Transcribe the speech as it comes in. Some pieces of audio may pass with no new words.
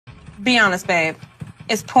Be honest, babe.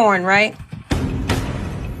 It's porn, right?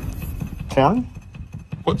 Porn?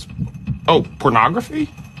 Oh, pornography?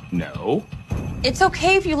 No. It's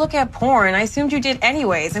okay if you look at porn. I assumed you did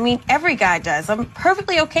anyways. I mean, every guy does. I'm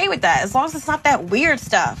perfectly okay with that, as long as it's not that weird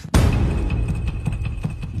stuff.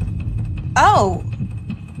 Oh.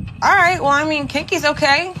 All right, well, I mean, kinky's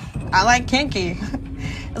okay. I like kinky.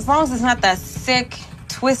 As long as it's not that sick,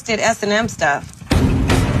 twisted S&M stuff.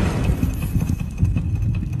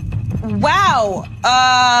 Wow.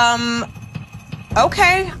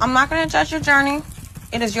 Okay, I'm not gonna judge your journey.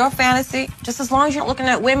 It is your fantasy, just as long as you're not looking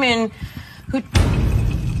at women who...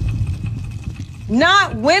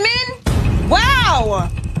 Not women? Wow.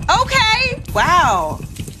 Okay. Wow.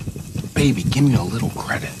 Baby, give me a little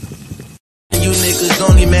credit. You niggas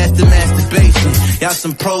only master masturbation. Y'all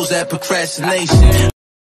some pros at procrastination.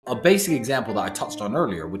 A basic example that I touched on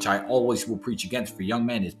earlier, which I always will preach against for young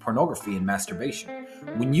men, is pornography and masturbation.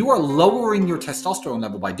 When you are lowering your testosterone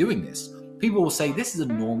level by doing this, people will say this is a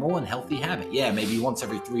normal and healthy habit. Yeah, maybe once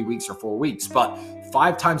every 3 weeks or 4 weeks, but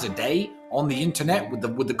 5 times a day on the internet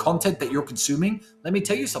with the content that you're consuming, let me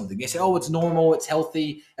tell you something. They say, oh, it's normal, it's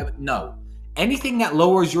healthy. No. Anything that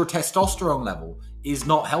lowers your testosterone level is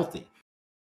not healthy.